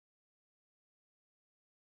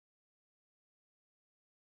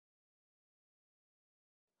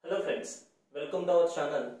Hello friends, welcome to our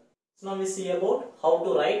channel. So now we see about how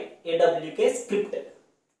to write AWK script.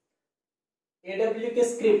 AWK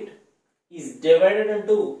script is divided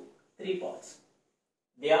into three parts.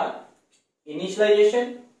 They are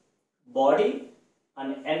initialization, body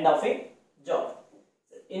and end of a job.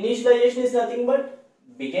 So initialization is nothing but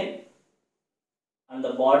begin and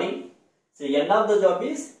the body. So end of the job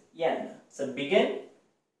is end. So begin,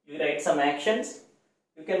 you write some actions.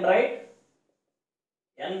 You can write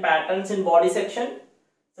n patterns in body section.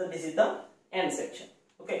 So this is the end section.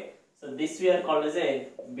 Okay. So this we are called as a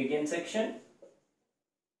begin section.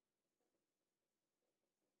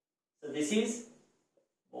 So this is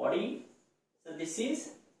body. So this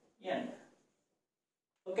is end.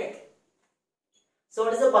 Okay. So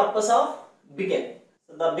what is the purpose of begin?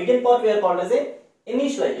 So the begin part we are called as a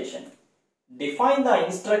initialization. Define the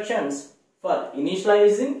instructions for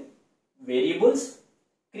initializing variables,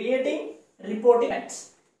 creating reporting acts.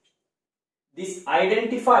 This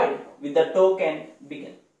identified with the token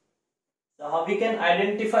begin. So how we can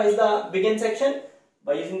identify the begin section?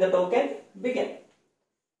 By using the token begin.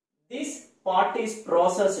 This part is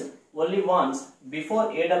processed only once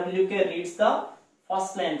before AWK reads the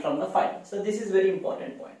first line from the file. So this is very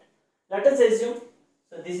important point. Let us assume,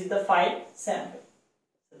 so this is the file sample.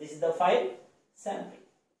 So this is the file sample.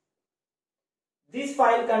 This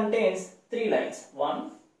file contains 3 lines,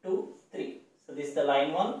 1, 2, 3. So this is the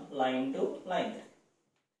line 1, line 2, line 3.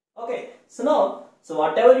 Okay, so now, so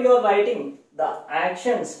whatever you are writing, the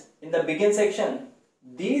actions in the begin section,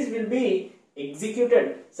 these will be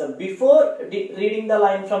executed. So before reading the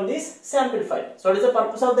line from this sample file. So what is the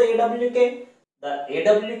purpose of the AWK? The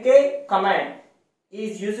AWK command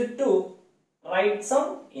is used to write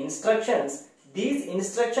some instructions. These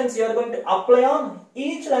instructions you are going to apply on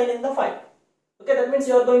each line in the file. Okay, that means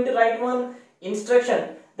you are going to write one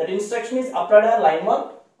instruction. That instruction is applied on line 1,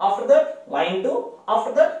 after that line 2,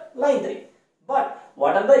 after that line 3. But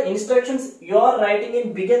what are the instructions you are writing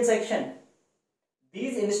in begin section?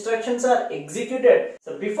 These instructions are executed.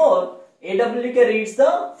 So before AWK reads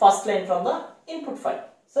the first line from the input file.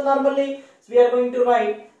 So normally we are going to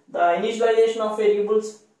write the initialization of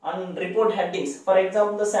variables and report headings. For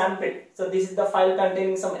example, the sample. So this is the file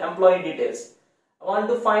containing some employee details. I want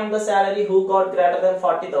to find the salary who got greater than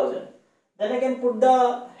 40,000. Then I can put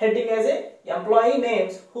the heading as a employee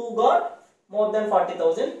names who got more than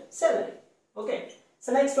 40,000 salary. Okay.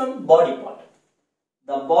 So next one, body part.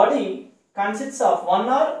 The body consists of one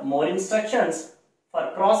or more instructions for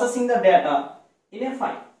processing the data in a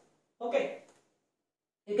file. Okay.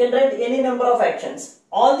 You can write any number of actions.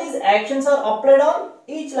 All these actions are applied on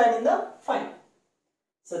each line in the file.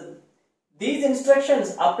 So these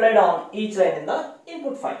instructions applied on each line in the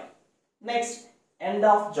input file. Next, end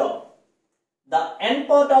of job. The end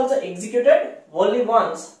part also executed only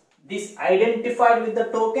once. This identified with the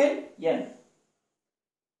token end.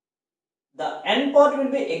 The end part will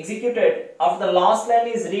be executed after the last line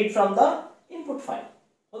is read from the input file.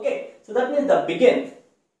 Okay, so that means the begin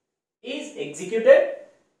is executed.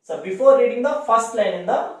 So before reading the first line in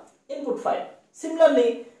the input file.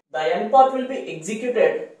 Similarly, the end part will be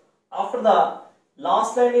executed after the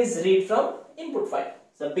last line is read from input file.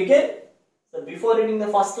 So begin, so before reading the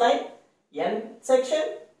first line, end section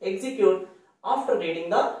execute after reading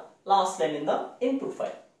the last line in the input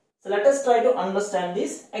file. So let us try to understand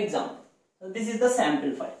this example. So this is the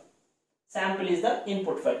sample file. Sample is the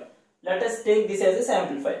input file. Let us take this as a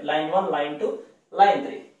sample file. Line 1, line 2, line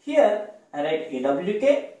 3. Here I write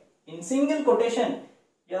AWK. In single quotation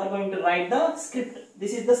you are going to write the script.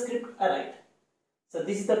 This is the script I write. So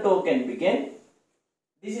this is the token begin.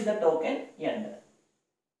 This is the token end.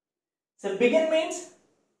 So begin means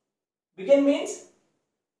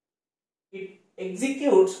it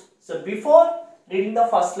executes. So before reading the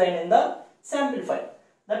first line in the sample file.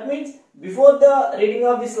 That means before the reading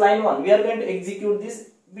of this line 1, we are going to execute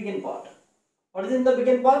this begin part. What is in the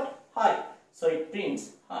begin part? Hi. So it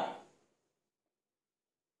prints hi.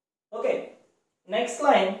 Okay. Next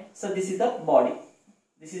line. So this is the body.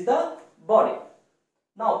 This is the body.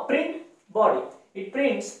 Now print body. It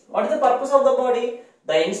prints. What is the purpose of the body?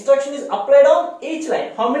 The instruction is applied on each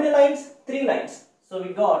line. How many lines? 3 lines. So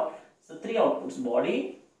we got 3 outputs.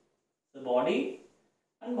 Body, the body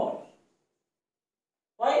and body.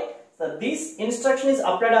 Why? So this instruction is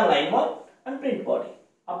applied on line 1 and print body.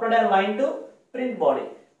 Applied on line 2, print body.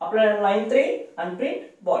 Applied on line 3 and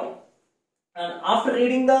print body. And after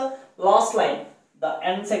reading the last line, the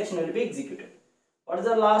end section will be executed. What is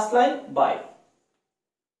the last line? By.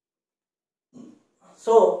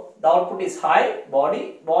 So the output is hi,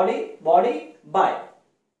 body, body, body, by.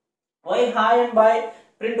 Why hi and by?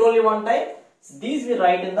 Print only one time. So these we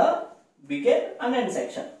write in the begin and end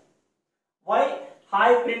section. Why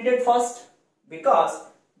hi printed first? Because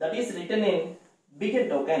that is written in begin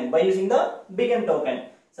token by using the begin token.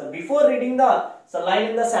 So before reading the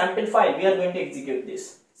line in the sample file, we are going to execute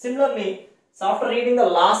this. Similarly, so after reading the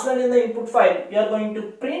last line in the input file, we are going to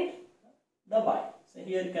print the by. So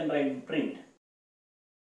here you can write print.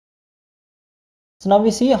 So now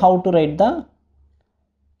we see how to write the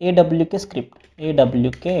AWK script.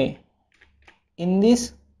 AWK. In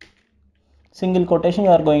this single quotation,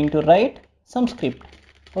 you are going to write some script.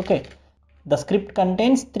 Okay. The script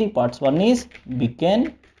contains three parts. One is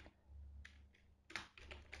begin,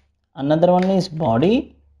 another one is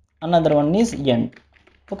body, another one is end.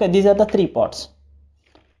 Okay, these are the three parts.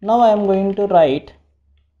 Now I am going to write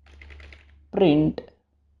print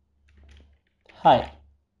hi.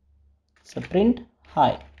 So print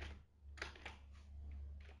hi.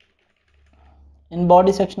 In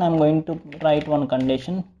body section I am going to write one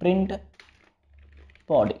condition, print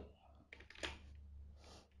body.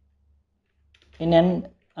 In end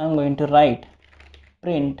I am going to write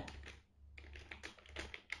print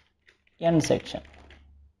end section.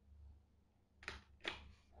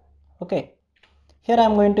 Okay, here I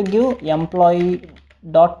am going to give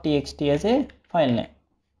employee.txt as a file name.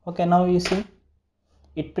 Okay, now you see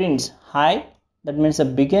it prints hi, that means the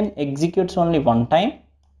begin executes only one time.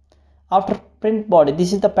 After print body,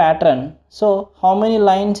 this is the pattern. So how many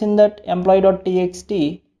lines in that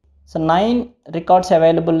employee.txt? So 9 records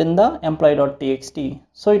available in the employee.txt.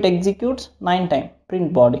 So it executes 9 times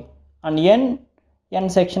print body, and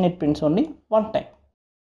end section it prints only one time.